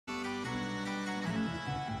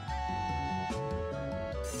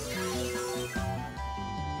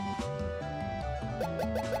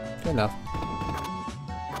enough.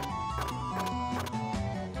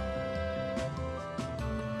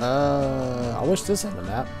 I wish this had a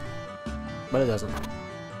map, but it doesn't.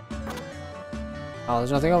 Oh,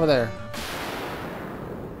 there's nothing over there.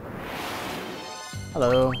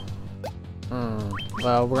 Hello.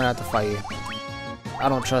 Well, we're gonna have to fight you. I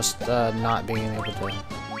don't trust not being able to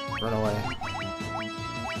run away.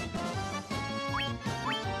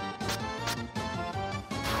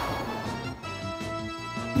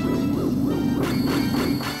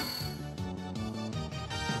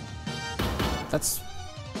 That's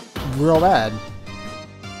real bad.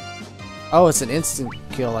 Oh, it's an instant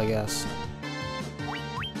kill, I guess.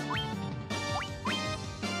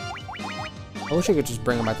 I wish I could just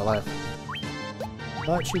bring him back to life.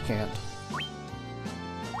 But she can't.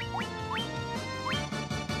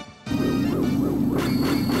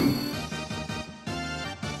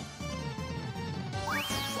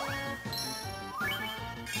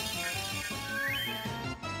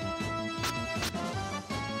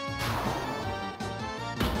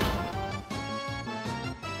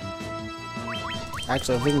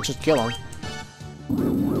 Actually, if we can just kill him.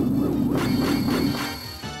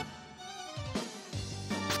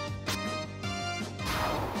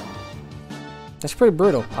 That's pretty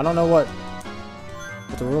brutal. I don't know what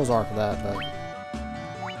the rules are for that, but...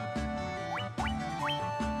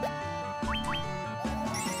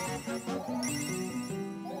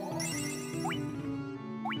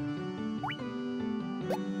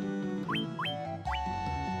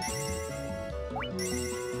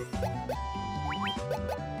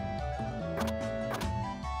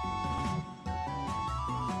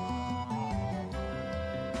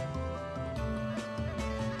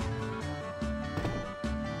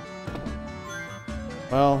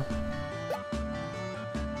 Well,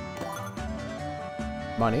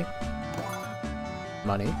 money,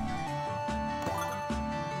 money,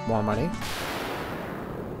 more money.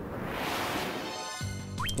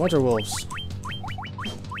 Winter wolves.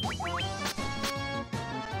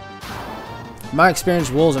 In my experience,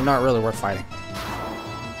 wolves are not really worth fighting.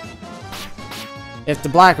 If the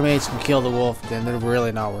black mage can kill the wolf, then they're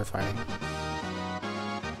really not worth fighting.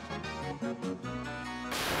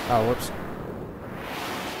 Oh, whoops.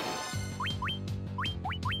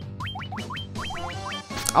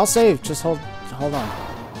 I'll save, just hold on.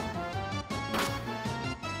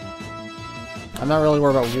 I'm not really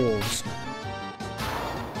worried about wolves.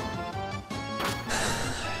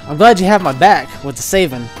 I'm glad you have my back with the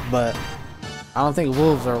saving, but I don't think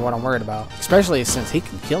wolves are what I'm worried about. Especially since he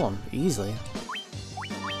can kill them easily.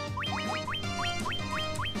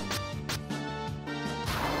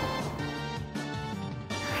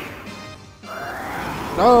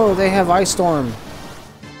 Oh, they have Ice Storm.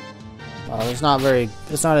 It's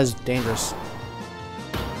not as dangerous.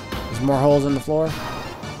 There's more holes in the floor.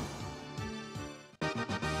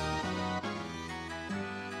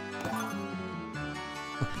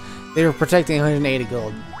 They were protecting 180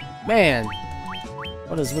 gold. Man,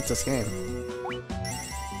 what is with this game?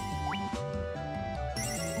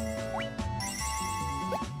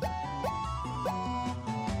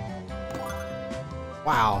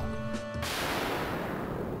 Wow.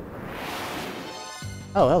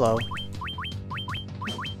 Oh, hello.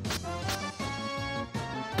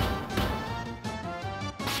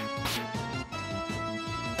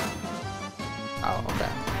 Oh, okay.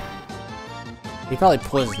 He probably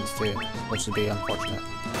poisons too, which would be unfortunate.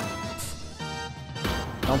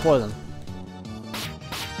 Don't poison.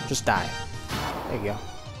 Just die. There you go.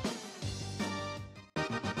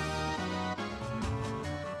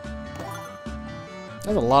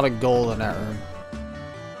 There's a lot of gold in that room.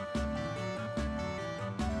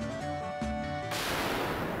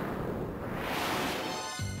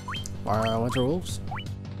 Winter wolves?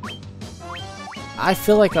 I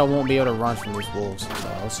feel like I won't be able to run from these wolves, so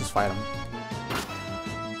let's just fight them.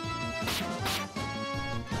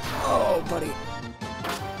 Oh, buddy.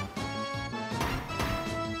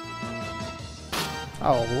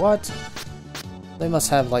 Oh, what? They must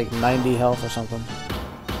have like 90 health or something.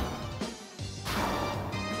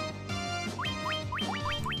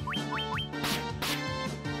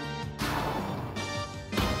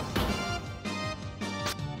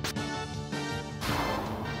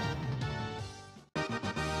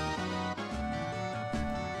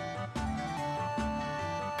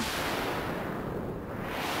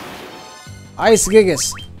 Ice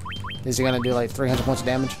Gigas! Is he gonna do like 300 points of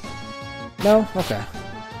damage? No? Okay.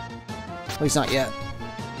 At least not yet.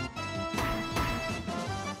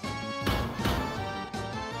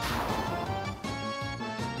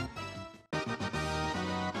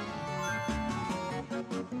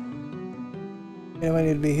 Anybody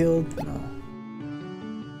need to be healed? No.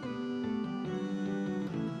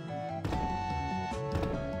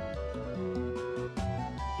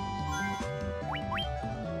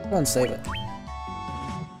 Go and save it.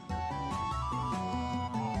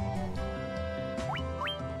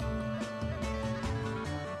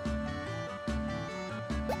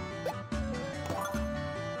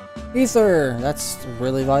 Ether! That's a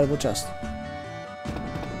really valuable chest.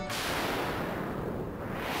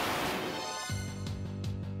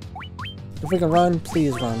 If we can run,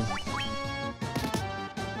 please run.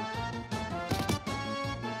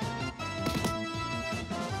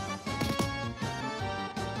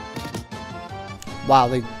 Wow,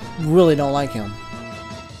 they really don't like him.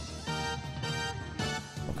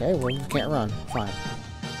 Okay, well, we can't run. Fine.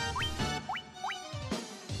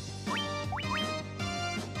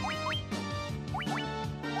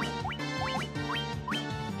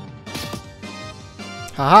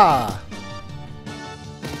 Haha!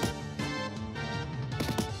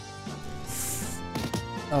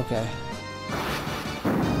 Okay.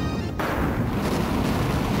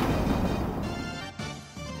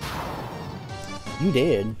 You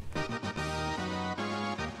did.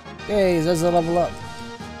 Yay, there's a level up.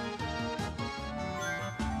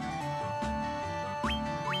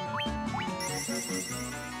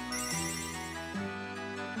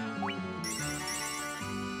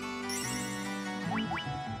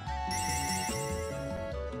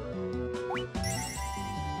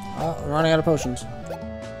 Oh, I'm running out of potions.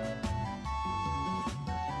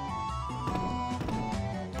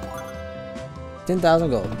 $10,000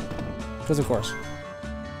 gold. Because of course.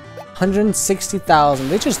 160,000.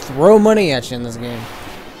 They just throw money at you in this game.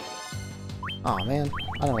 Aw, man.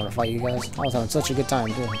 I don't want to fight you guys. I was having such a good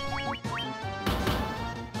time, too.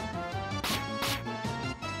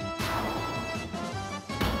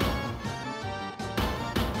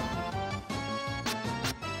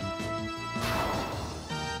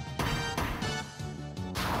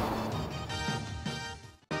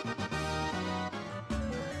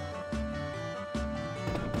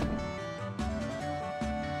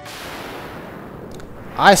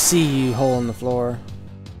 I see you, hole in the floor.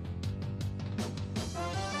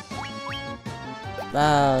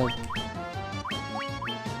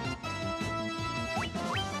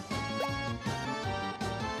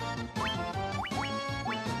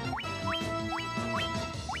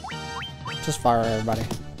 Just fire everybody.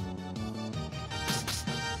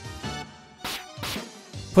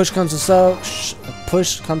 Push comes to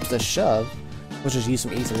shove. We'll just use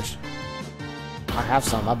some ethers. I have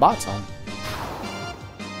some. I bought some.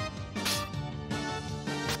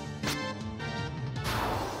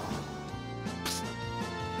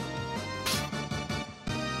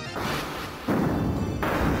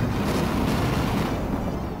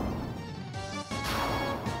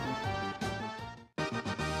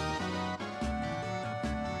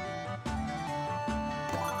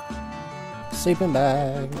 Sleeping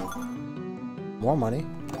bag. More money.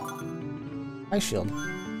 Ice shield.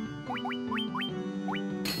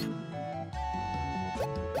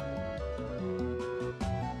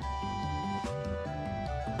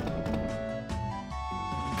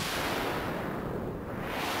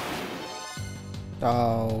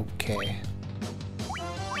 Okay.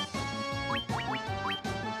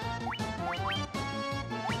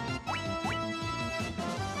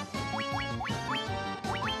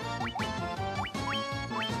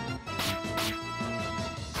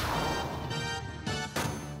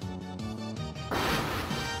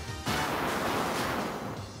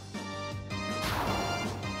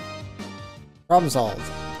 Problem solved.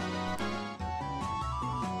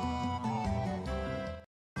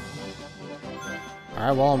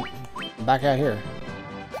 Alright, well, I'm back out here.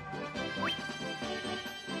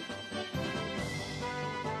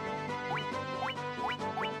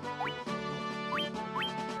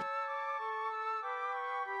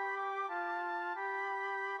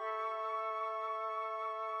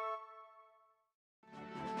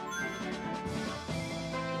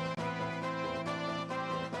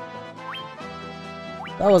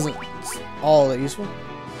 That wasn't all that useful.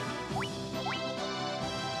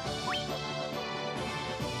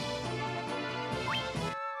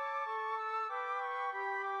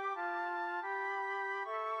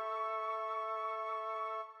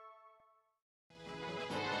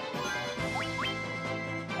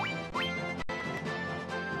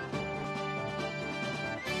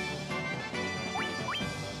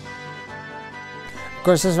 Of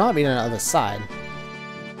course, there's not being on the other side.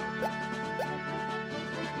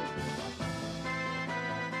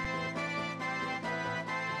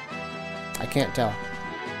 I can't tell.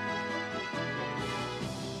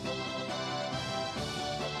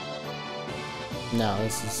 No,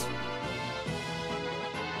 this is...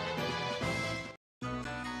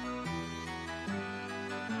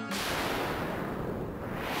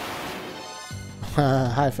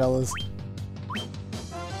 Hi, fellas.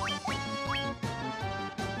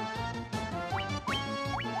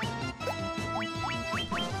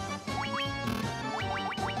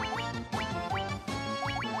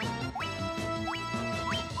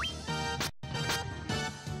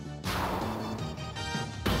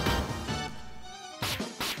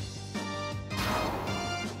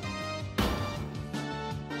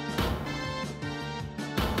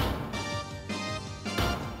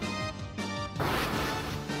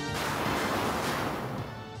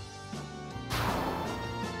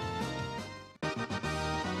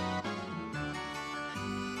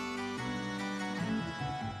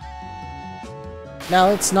 Now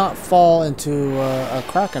let's not fall into a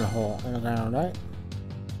cracking hole in the ground, right?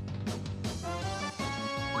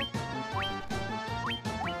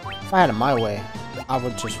 If I had it my way, I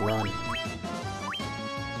would just run.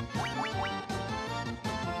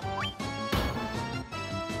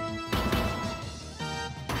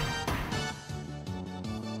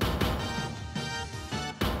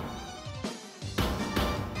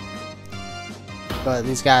 But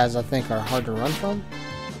these guys, I think, are hard to run from.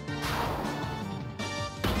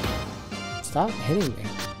 Stop hitting me.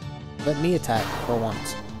 Let me attack for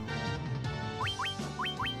once.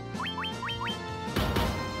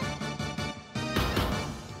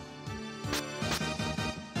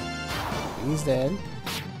 He's dead.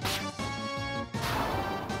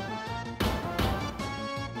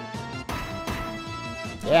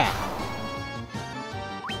 Yeah.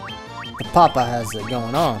 The Papa has it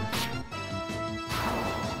going on.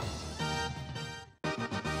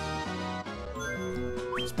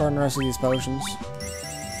 Let's burn the rest of these potions.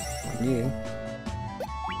 On you.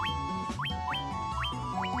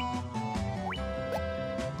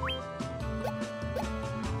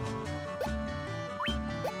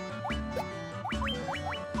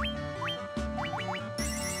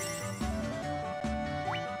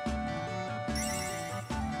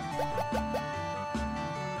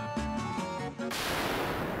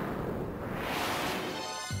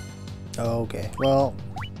 Okay, well,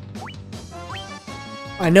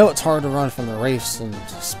 I know it's hard to run from the wraiths and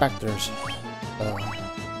specters.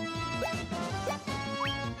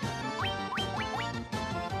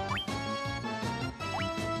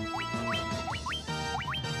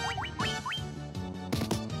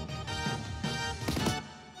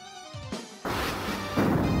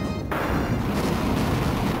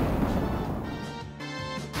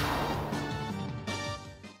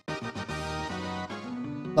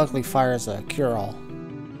 Luckily, fire is a cure-all.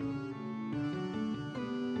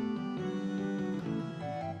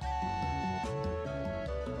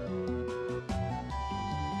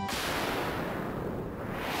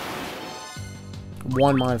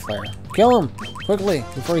 One mind flare. Kill him! Quickly,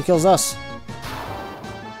 before he kills us.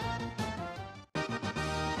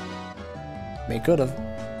 They could have.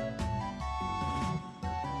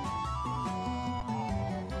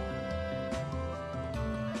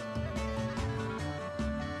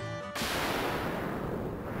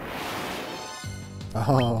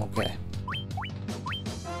 Oh, okay.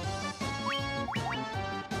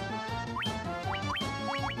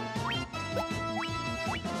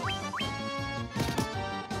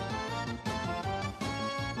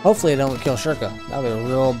 Hopefully, they don't kill Shirka. That would be a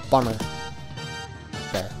real bummer.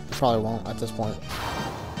 Okay, they probably won't at this point.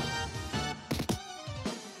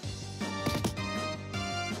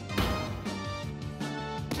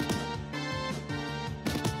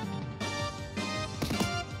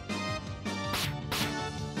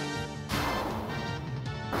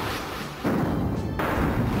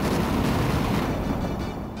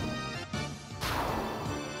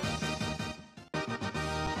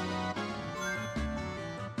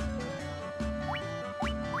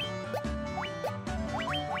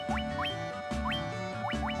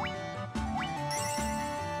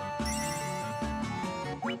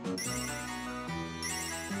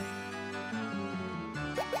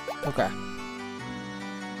 Okay.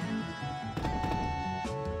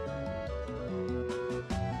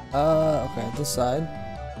 Okay, this side.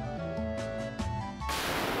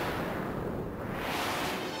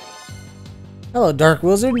 Hello, Dark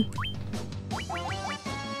Wizard.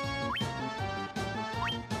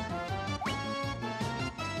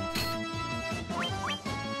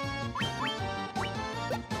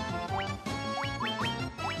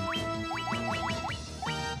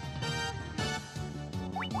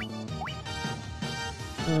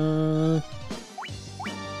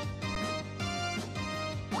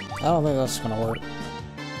 I don't think that's gonna work.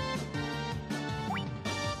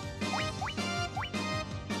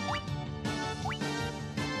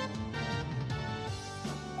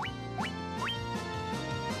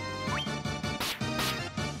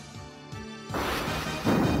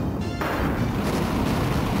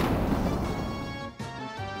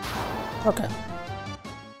 Okay.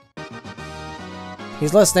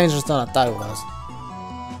 He's less dangerous than I thought he was.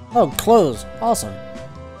 Oh, clothes. Awesome.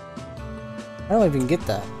 I don't even get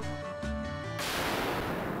that.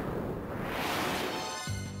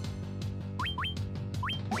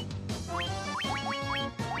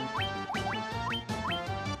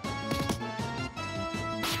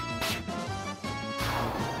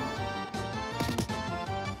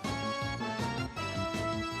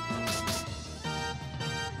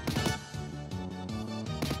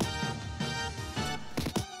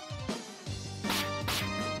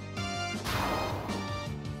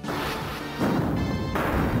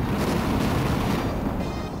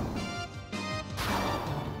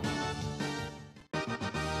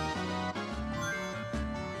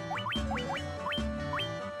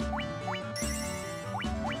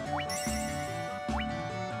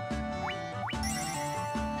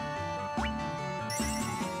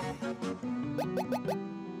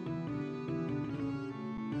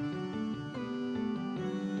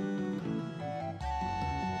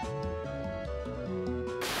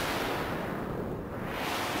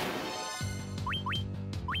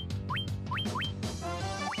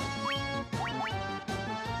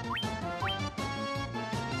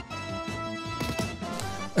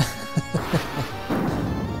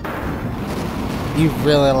 You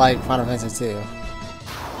really like Final Fantasy 2.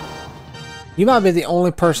 You might be the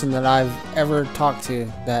only person that I've ever talked to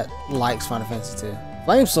that likes Final Fantasy 2.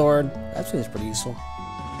 Flame Sword, that seems pretty useful.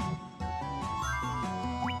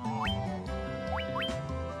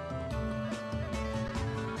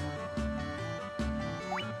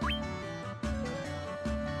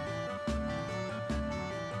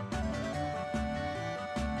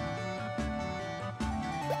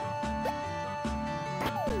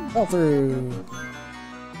 Fell through.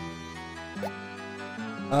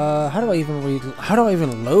 How do I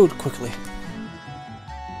even load quickly?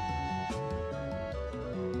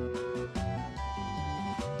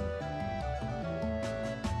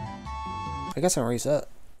 I guess I can reset.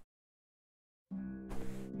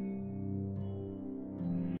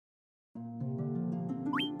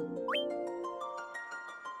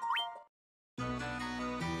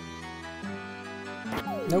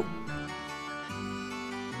 Nope.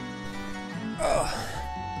 Ugh.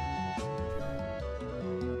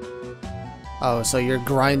 Oh, so you're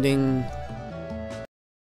grinding.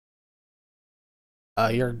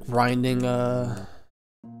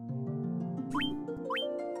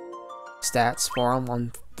 Stats for him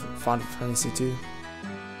on Final Fantasy 2.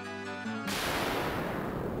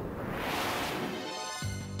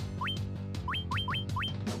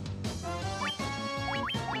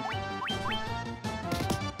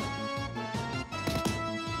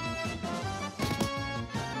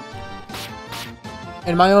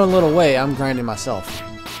 In my own little way, I'm grinding myself.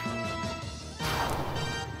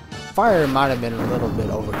 Fire might have been a little bit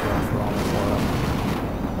overkill for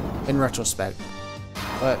all in retrospect.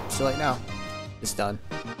 But too late now. It's done.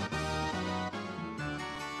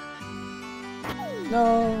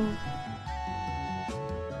 No.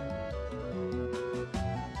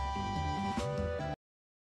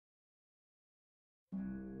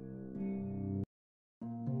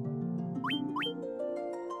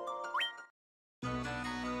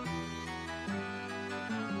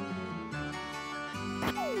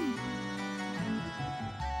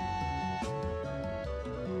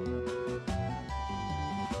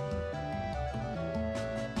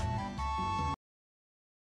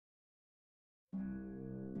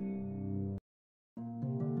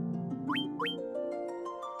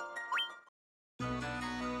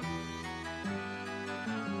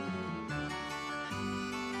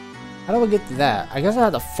 How do I get to that? I guess I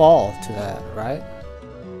have to fall to that, right?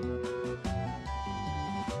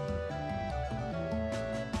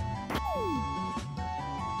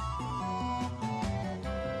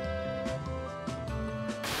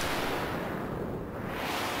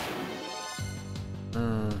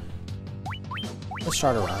 Let's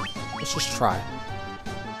start around. Let's just try.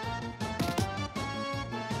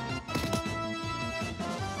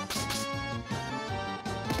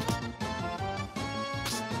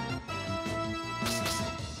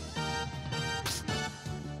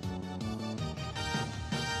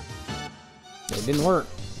 It didn't work.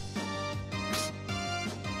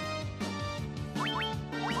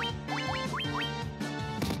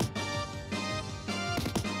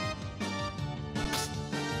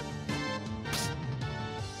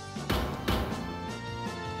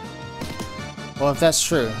 Well, if that's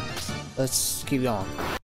true, let's keep going.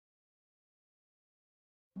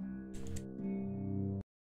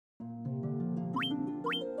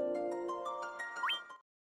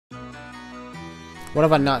 What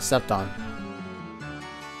have I not stepped on?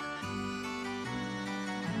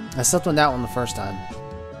 I stepped on that one the first time.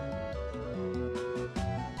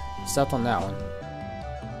 Stepped on that one.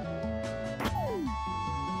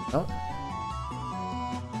 Oh.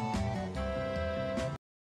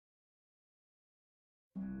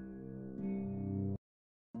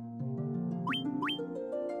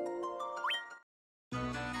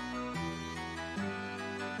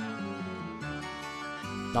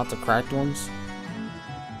 Not the cracked ones.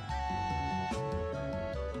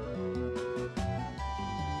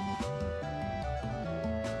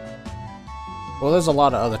 Well, there's a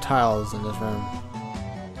lot of other tiles in this room.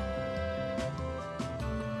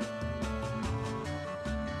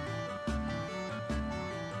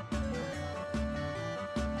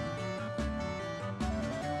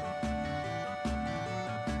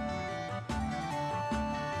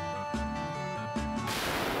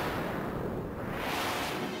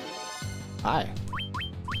 Hi.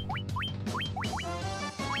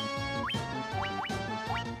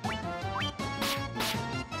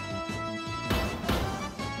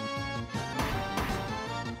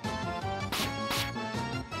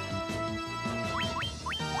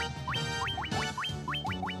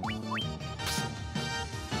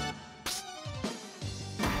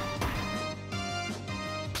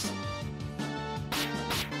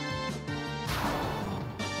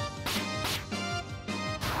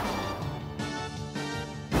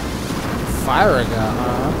 Fire gun,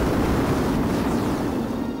 huh?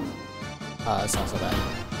 Oh, that's not so bad.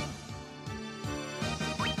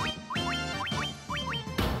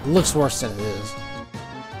 It looks worse than it is.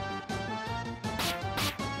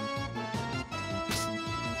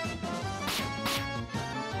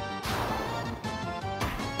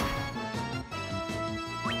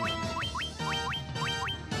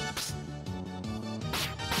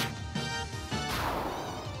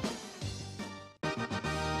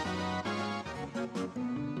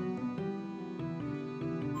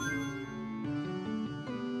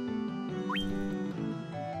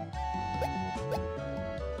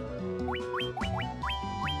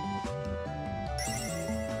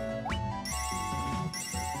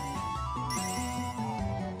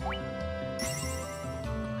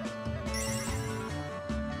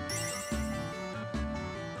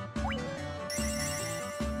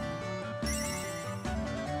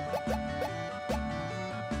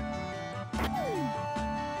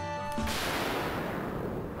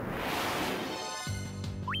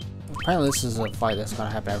 Apparently this is a fight that's gonna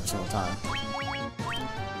happen every single time.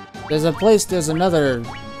 There's a place, there's another...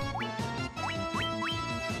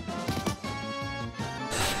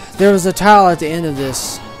 There was a tile at the end of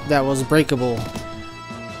this that was breakable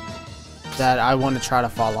that I want to try to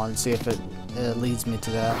fall on and see if it leads me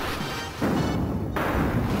to that.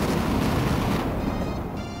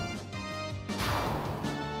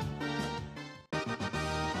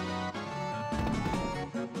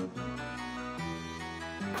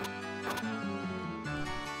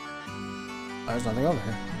 There's nothing over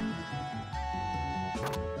here.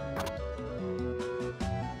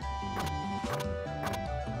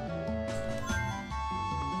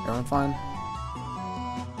 Everyone fine?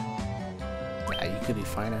 Yeah, you could be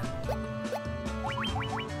finer.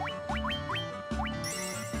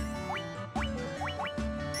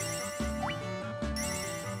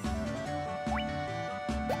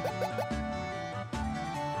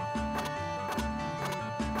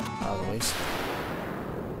 That was a waste.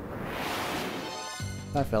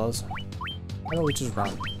 Hi, fellas. Why don't we just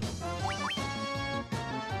run?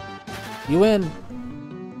 You win!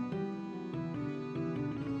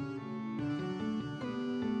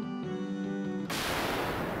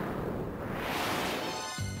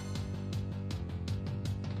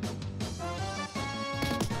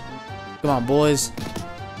 Come on, boys.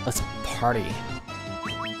 Let's party.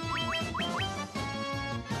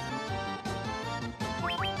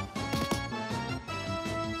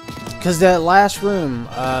 Because that last room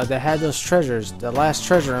that had those treasures, the last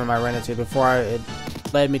treasure room I ran into before it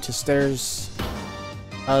led me to stairs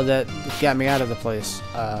that got me out of the place.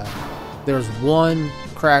 There was one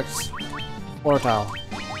cracked floor tile.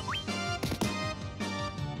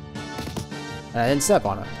 And I didn't step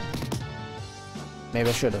on it. Maybe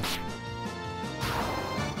I should have.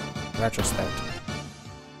 Retrospect.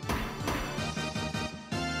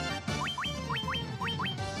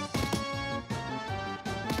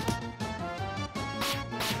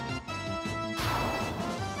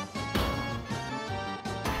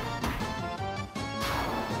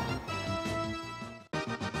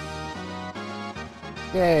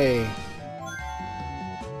 Yay.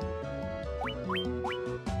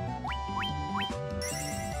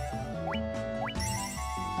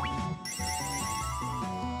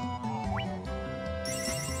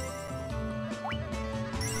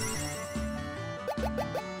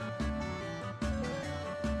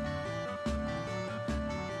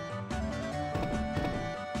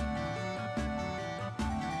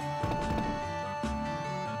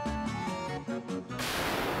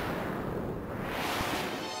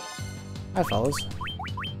 Hi, fellas.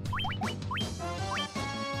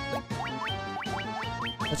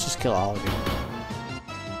 Let's just kill all of you.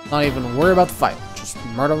 Not even worry about the fight. Just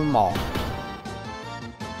murder them all.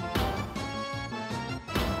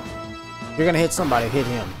 If you're gonna hit somebody, hit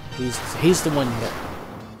him. He's the one you hit.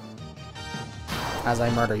 As I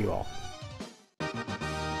murder you all.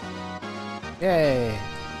 Yay!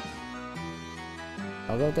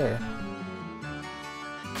 I'll go there.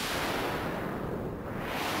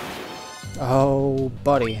 Oh,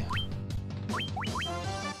 buddy.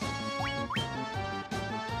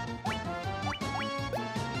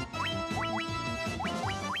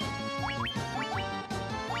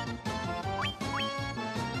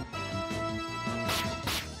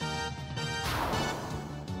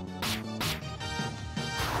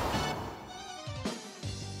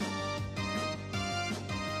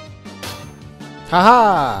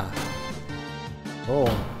 Haha!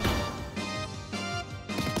 Oh.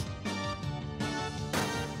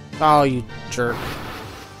 Oh, you jerk.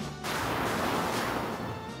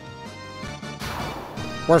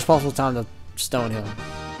 Worst possible time to stone him.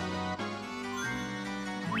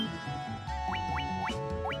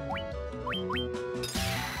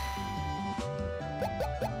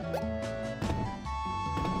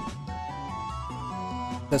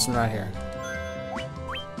 This one right here.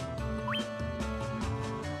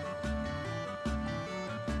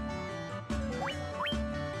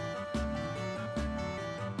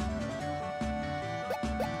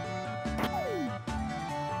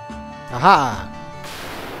 Aha!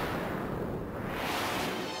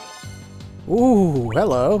 Ooh,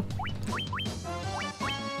 hello.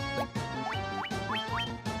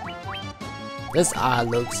 This eye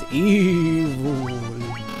looks evil.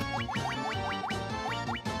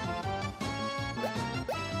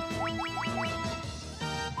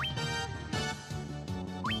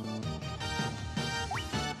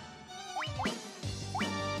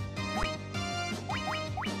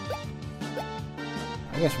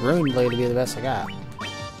 I guess Rune Blade would be the best I got.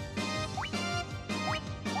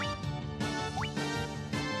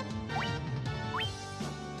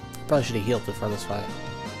 Probably should have healed before this fight.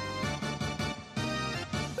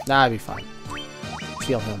 Nah, I'd be fine.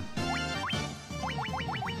 Heal him.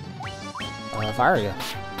 Fire you.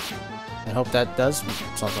 And hope that does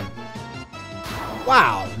something.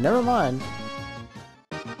 Wow, never mind.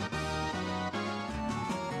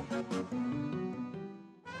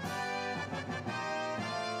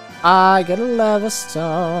 I got a lava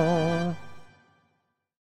stone.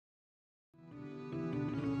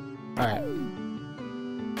 Alright.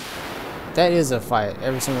 That is a fight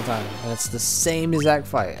every single time. And it's the same exact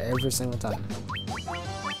fight every single time.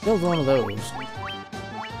 Build one of those.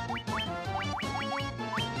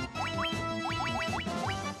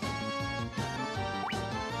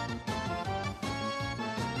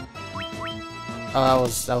 Oh,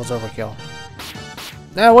 that was overkill.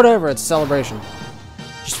 Nah, whatever, it's a celebration.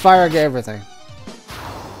 Just fire everything.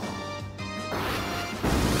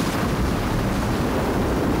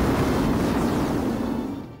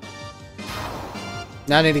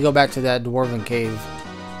 Now I need to go back to that dwarven cave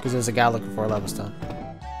because there's a guy looking for a lava stone.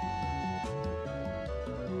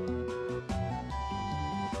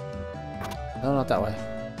 No, not that way.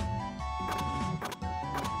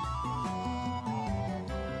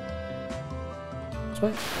 This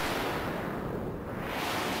way?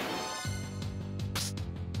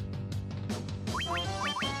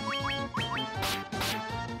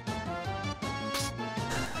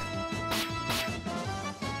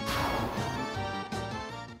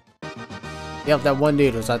 Yep, that one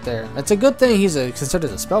dude was right there. It's a good thing he's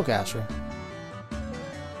considered a spellcaster.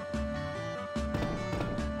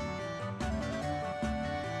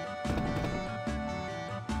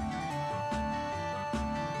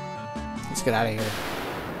 Let's get out of here.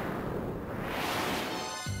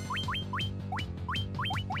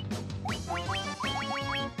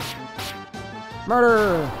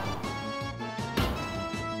 Murder!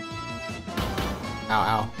 Ow,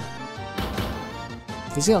 ow.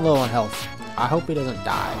 He's getting low on health. I hope he doesn't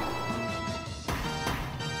die.